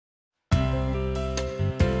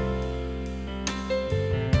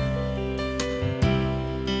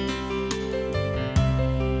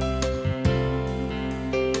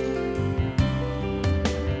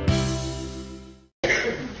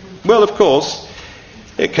Well, of course,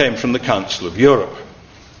 it came from the Council of Europe.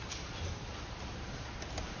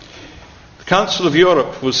 The Council of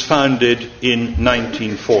Europe was founded in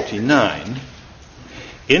 1949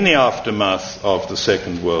 in the aftermath of the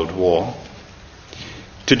Second World War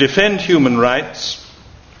to defend human rights,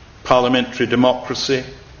 parliamentary democracy,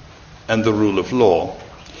 and the rule of law.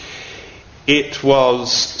 It was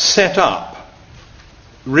set up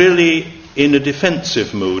really in a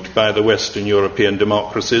defensive mood by the Western European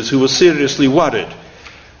democracies, who were seriously worried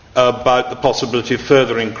about the possibility of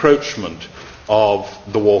further encroachment of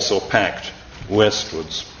the Warsaw Pact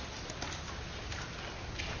westwards.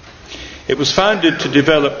 It was founded to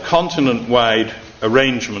develop continent-wide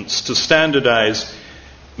arrangements to standardize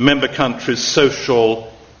member countries' social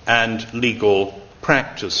and legal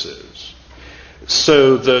practices,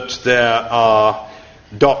 so that there are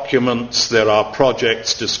documents, there are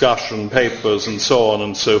projects, discussion papers, and so on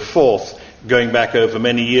and so forth, going back over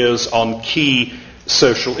many years on key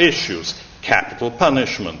social issues: capital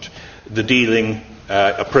punishment, the dealing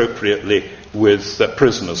appropriately with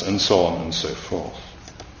prisoners, and so on and so forth.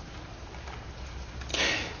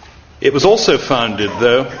 It was also founded,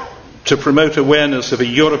 though, to promote awareness of a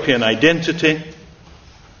European identity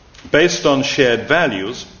based on shared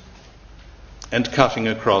values and cutting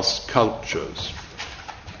across cultures.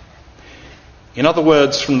 In other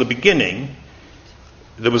words, from the beginning,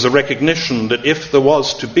 there was a recognition that if there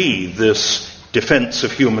was to be this defense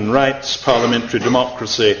of human rights, parliamentary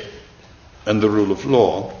democracy, and the rule of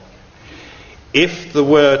law, if there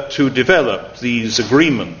were to develop these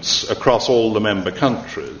agreements across all the member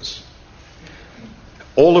countries,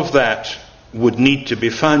 all of that would need to be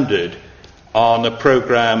founded on a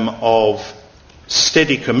program of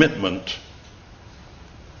steady commitment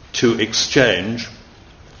to exchange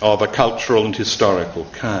of a cultural and historical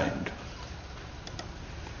kind.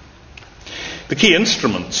 The key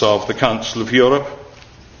instruments of the Council of Europe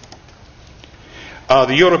are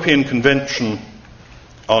the European Convention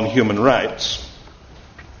on Human Rights,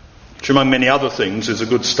 which among many other things is a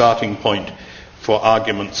good starting point for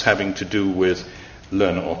arguments having to do with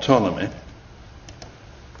learner autonomy,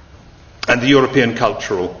 and the European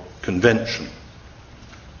Cultural Convention.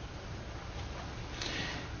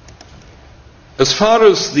 As far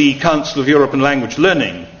as the Council of Europe and Language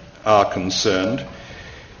Learning are concerned,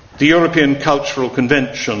 the European Cultural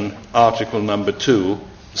Convention, Article number 2,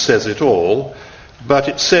 says it all, but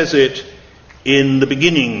it says it in the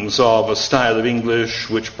beginnings of a style of English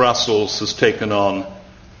which Brussels has taken on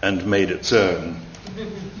and made its own.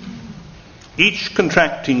 Each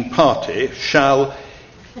contracting party shall,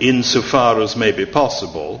 insofar as may be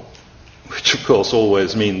possible, which of course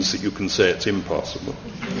always means that you can say it's impossible,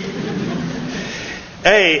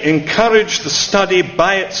 A, encourage the study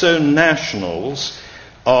by its own nationals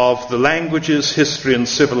of the languages, history and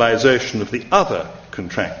civilization of the other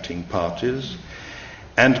contracting parties,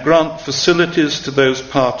 and grant facilities to those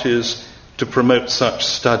parties to promote such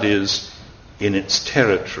studies in its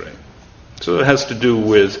territory. So it has to do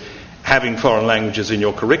with having foreign languages in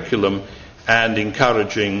your curriculum and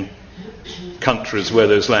encouraging countries where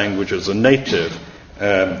those languages are native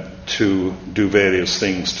to do various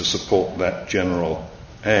things to support that general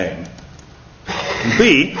aim.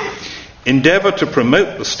 B, endeavour to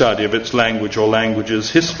promote the study of its language or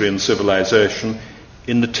languages, history and civilization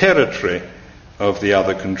in the territory of the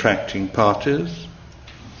other contracting parties,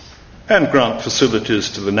 and grant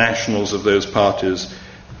facilities to the nationals of those parties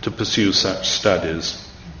to pursue such studies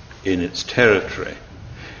in its territory.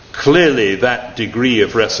 Clearly, that degree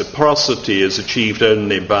of reciprocity is achieved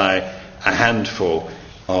only by a handful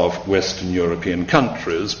of Western European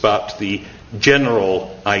countries, but the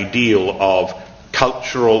general ideal of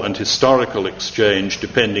cultural and historical exchange,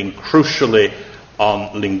 depending crucially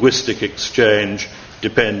on linguistic exchange,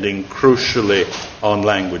 depending crucially on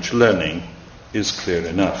language learning, is clear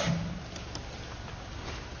enough.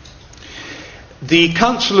 The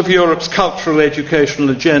Council of Europe's cultural educational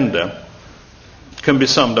agenda can be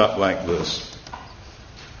summed up like this.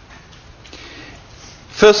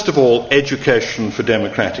 First of all, education for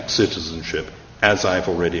democratic citizenship, as I've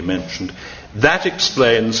already mentioned. That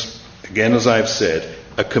explains, again as I've said,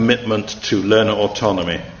 a commitment to learner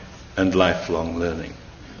autonomy and lifelong learning.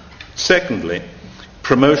 Secondly,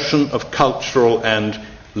 promotion of cultural and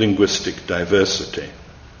linguistic diversity.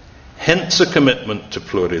 Hence a commitment to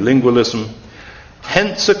plurilingualism,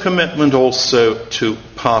 hence a commitment also to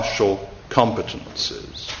partial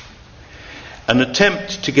competences. An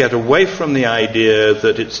attempt to get away from the idea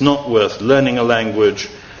that it's not worth learning a language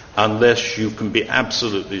unless you can be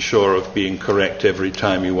absolutely sure of being correct every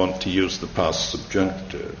time you want to use the past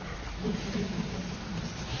subjunctive.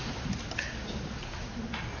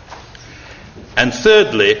 And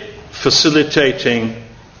thirdly, facilitating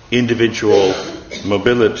individual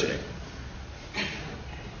mobility,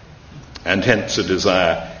 and hence a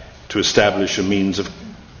desire to establish a means of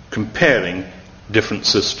comparing different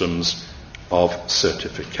systems of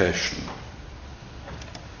certification.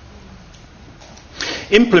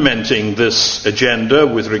 Implementing this agenda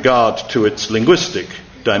with regard to its linguistic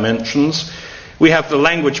dimensions, we have the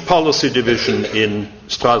Language Policy Division in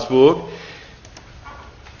Strasbourg.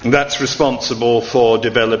 That's responsible for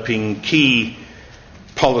developing key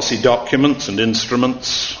policy documents and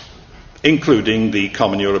instruments, including the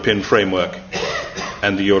Common European Framework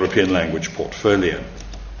and the European Language Portfolio.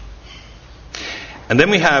 And then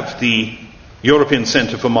we have the European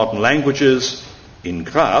Centre for Modern Languages in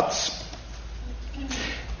Graz.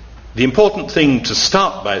 The important thing to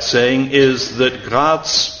start by saying is that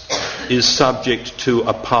Graz is subject to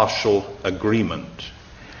a partial agreement.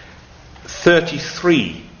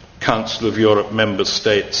 33 Council of Europe member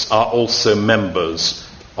states are also members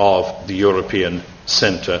of the European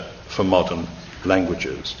Centre for Modern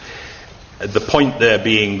Languages. The point there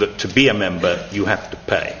being that to be a member, you have to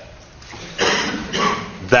pay.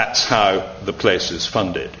 That's how the place is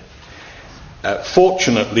funded.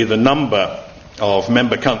 Fortunately, the number of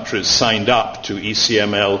member countries signed up to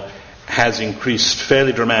ECML has increased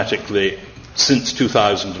fairly dramatically since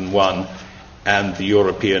 2001 and the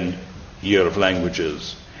European Year of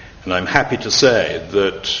Languages. And I'm happy to say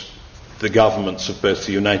that the governments of both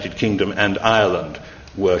the United Kingdom and Ireland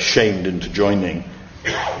were shamed into joining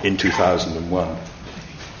in 2001.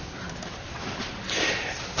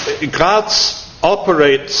 Graz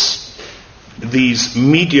operates these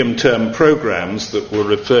medium-term programs that were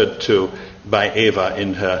referred to by Eva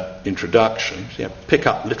in her introduction. So pick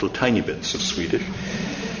up little tiny bits of Swedish.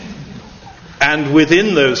 And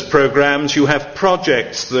within those programs you have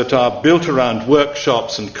projects that are built around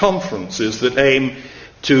workshops and conferences that aim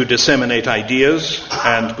to disseminate ideas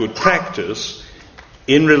and good practice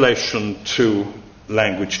in relation to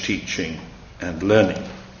language teaching and learning.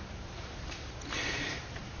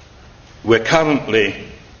 We're currently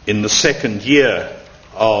in the second year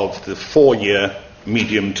of the 4-year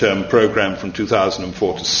medium-term program from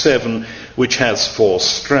 2004 to 7, which has 4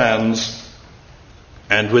 strands.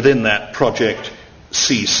 And within that project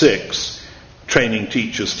C6, training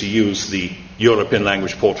teachers to use the European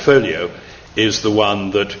Language Portfolio, is the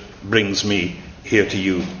one that brings me here to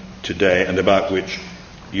you today and about which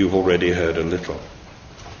you've already heard a little.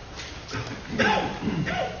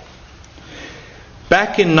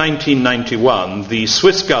 Back in 1991, the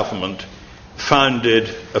Swiss government founded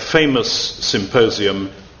a famous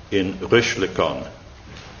symposium in Rüschlikon.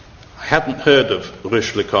 I hadn't heard of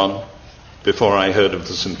Rüschlikon before I heard of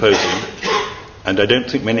the symposium, and I don't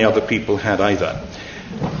think many other people had either.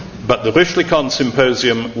 But the Rüschlikon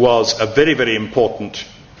Symposium was a very, very important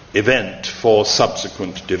event for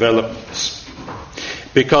subsequent developments,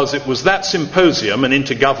 because it was that symposium, an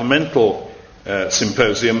intergovernmental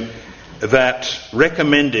symposium, that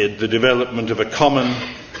recommended the development of a common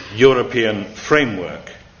European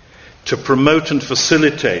framework to promote and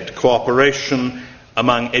facilitate cooperation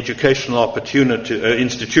among educational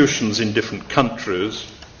institutions in different countries,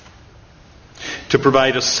 to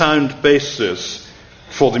provide a sound basis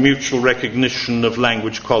for the mutual recognition of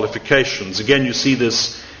language qualifications. Again, you see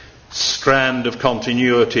this strand of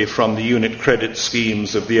continuity from the unit credit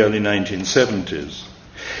schemes of the early 1970s.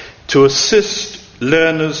 To assist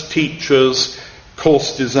learners, teachers,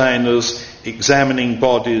 course designers, examining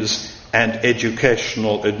bodies, and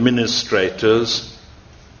educational administrators.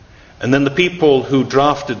 And then the people who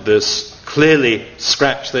drafted this clearly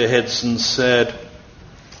scratched their heads and said,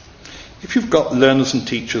 if you've got learners and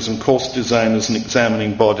teachers and course designers and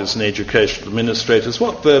examining bodies and educational administrators,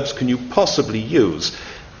 what verbs can you possibly use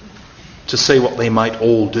to say what they might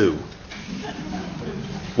all do?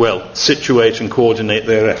 Well, situate and coordinate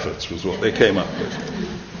their efforts was what they came up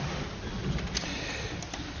with.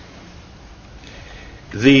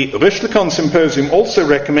 The Rüschlikon Symposium also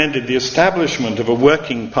recommended the establishment of a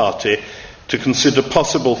working party to consider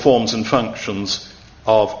possible forms and functions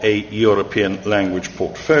of a European language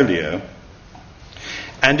portfolio.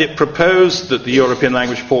 And it proposed that the European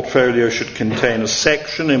language portfolio should contain a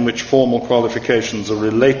section in which formal qualifications are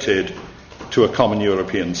related to a common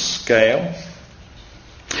European scale,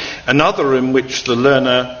 another in which the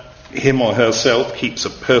learner, him or herself, keeps a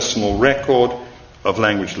personal record of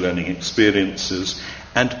language learning experiences,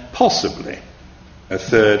 and possibly a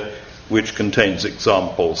third which contains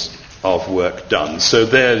examples of work done. So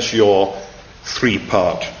there's your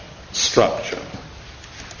 3-part structure.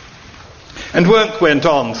 And work went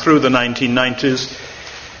on through the 1990s,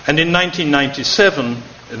 and in 1997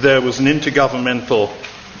 there was an intergovernmental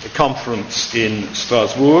conference in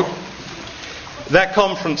Strasbourg. That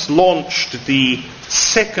conference launched the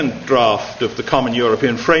second draft of the Common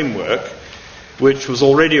European Framework, which was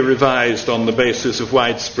already revised on the basis of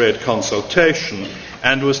widespread consultation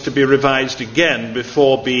and was to be revised again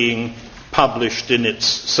before being published in its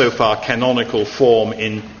so far canonical form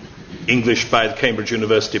in English by the Cambridge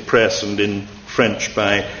University Press and in French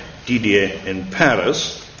by Didier in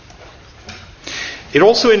Paris. It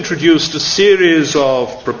also introduced a series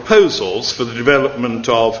of proposals for the development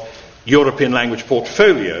of European language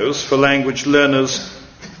portfolios for language learners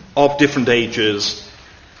of different ages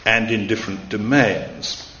and in different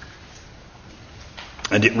domains.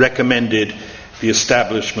 And it recommended the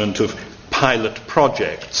establishment of pilot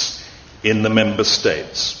projects in the member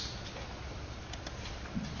states.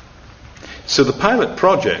 So the pilot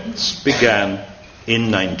projects began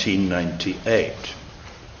in 1998.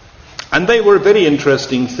 And they were a very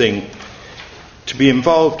interesting thing to be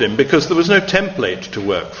involved in because there was no template to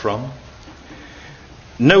work from.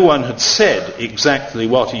 No one had said exactly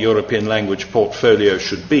what a European language portfolio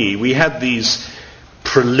should be. We had these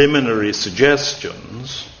preliminary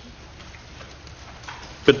suggestions,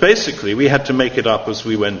 but basically we had to make it up as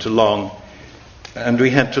we went along, and we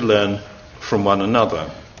had to learn from one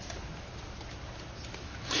another.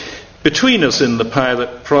 Between us in the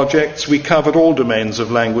pilot projects, we covered all domains of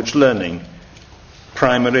language learning: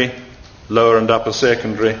 primary, lower and upper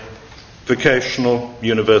secondary, vocational,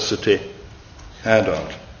 university,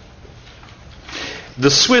 adult. The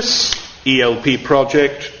Swiss ELP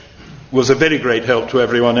project was a very great help to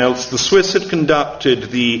everyone else. The Swiss had conducted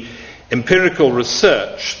the empirical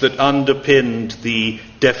research that underpinned the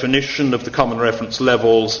definition of the common reference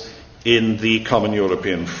levels in the Common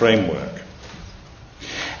European Framework.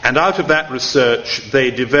 And out of that research, they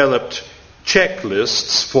developed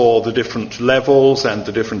checklists for the different levels and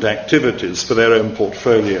the different activities for their own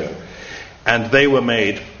portfolio. And they were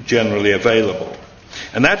made generally available.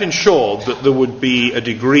 And that ensured that there would be a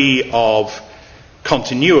degree of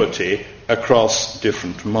continuity across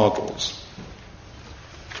different models.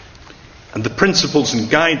 And the principles and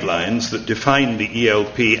guidelines that define the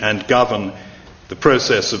ELP and govern the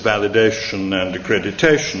process of validation and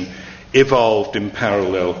accreditation evolved in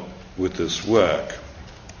parallel with this work.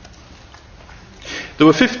 There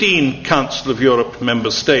were 15 Council of Europe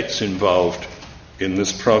member states involved in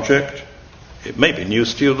this project. It may be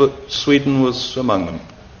news to you that Sweden was among them.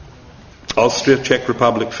 Austria, Czech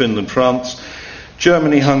Republic, Finland, France,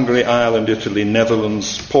 Germany, Hungary, Ireland, Italy,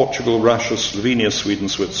 Netherlands, Portugal, Russia, Slovenia, Sweden,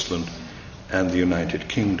 Switzerland, and the United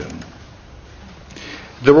Kingdom.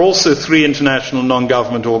 There were also 3 international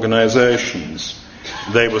non-government organisations.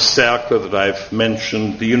 They were CERCLA, that I've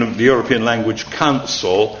mentioned, the European Language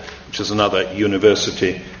Council, which is another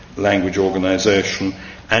university language organisation,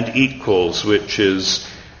 and EQUALS, which is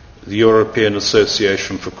the European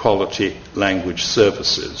Association for Quality Language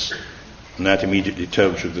Services. And that immediately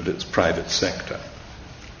tells you that it's private sector.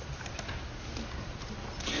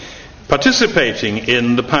 Participating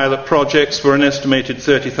in the pilot projects were an estimated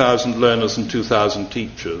 30,000 learners and 2,000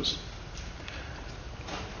 teachers.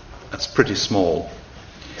 That's pretty small.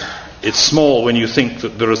 It's small when you think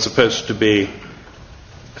that there are supposed to be,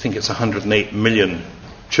 I think it's 108 million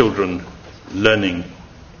children learning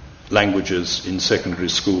languages in secondary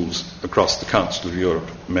schools across the Council of Europe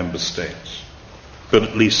member states. But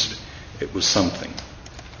at least it was something.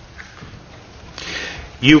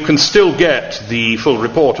 You can still get the full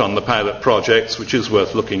report on the pilot projects, which is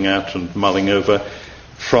worth looking at and mulling over,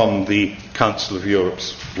 from the Council of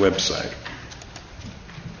Europe's website.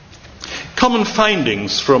 Common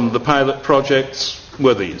findings from the pilot projects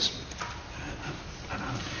were these.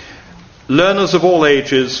 Learners of all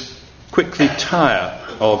ages quickly tire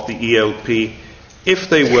of the ELP if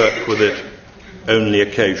they work with it only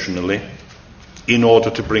occasionally in order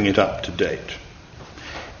to bring it up to date,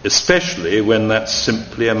 especially when that's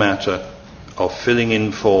simply a matter of filling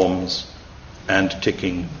in forms and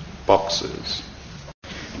ticking boxes.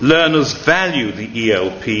 Learners value the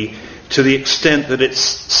ELP to the extent that it's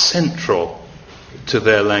central to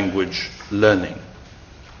their language learning.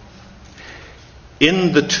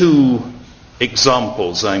 In the 2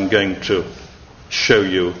 examples I'm going to show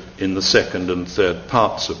you in the second and third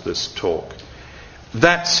parts of this talk,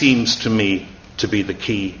 that seems to me to be the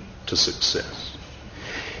key to success.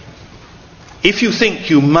 If you think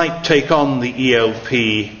you might take on the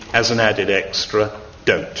ELP as an added extra,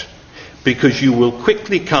 don't, because you will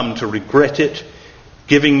quickly come to regret it,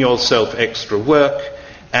 giving yourself extra work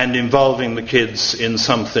and involving the kids in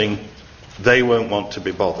something they won't want to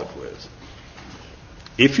be bothered with.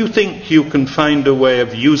 If you think you can find a way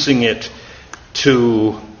of using it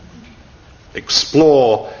to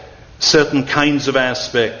explore certain kinds of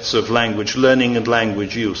aspects of language learning and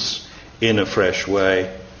language use in a fresh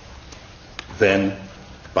way, then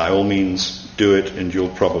by all means do it and you'll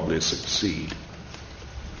probably succeed.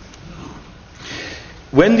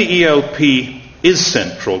 When the ELP is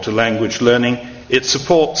central to language learning, it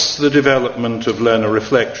supports the development of learner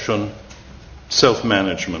reflection,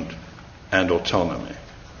 self-management, and autonomy.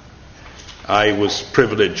 I was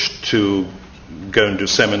privileged to go and do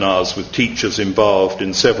seminars with teachers involved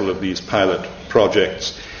in several of these pilot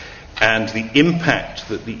projects, and the impact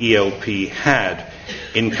that the ELP had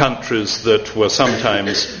in countries that were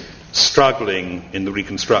sometimes struggling in the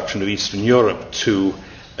reconstruction of Eastern Europe to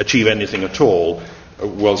achieve anything at all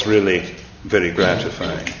was really very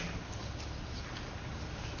gratifying.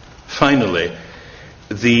 Finally,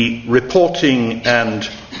 the reporting and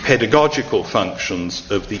pedagogical functions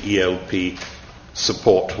of the ELP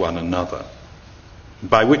support one another.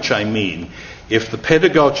 By which I mean, if the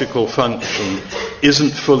pedagogical function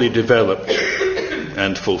isn't fully developed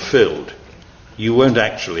and fulfilled, you won't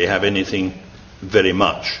actually have anything very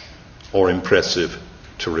much or impressive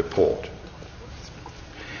to report.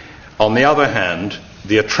 On the other hand,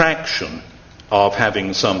 the attraction of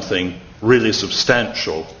having something really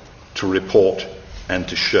substantial to report and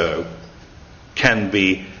to show can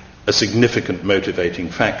be a significant motivating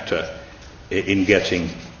factor in getting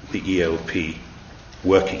the ELP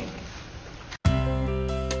working.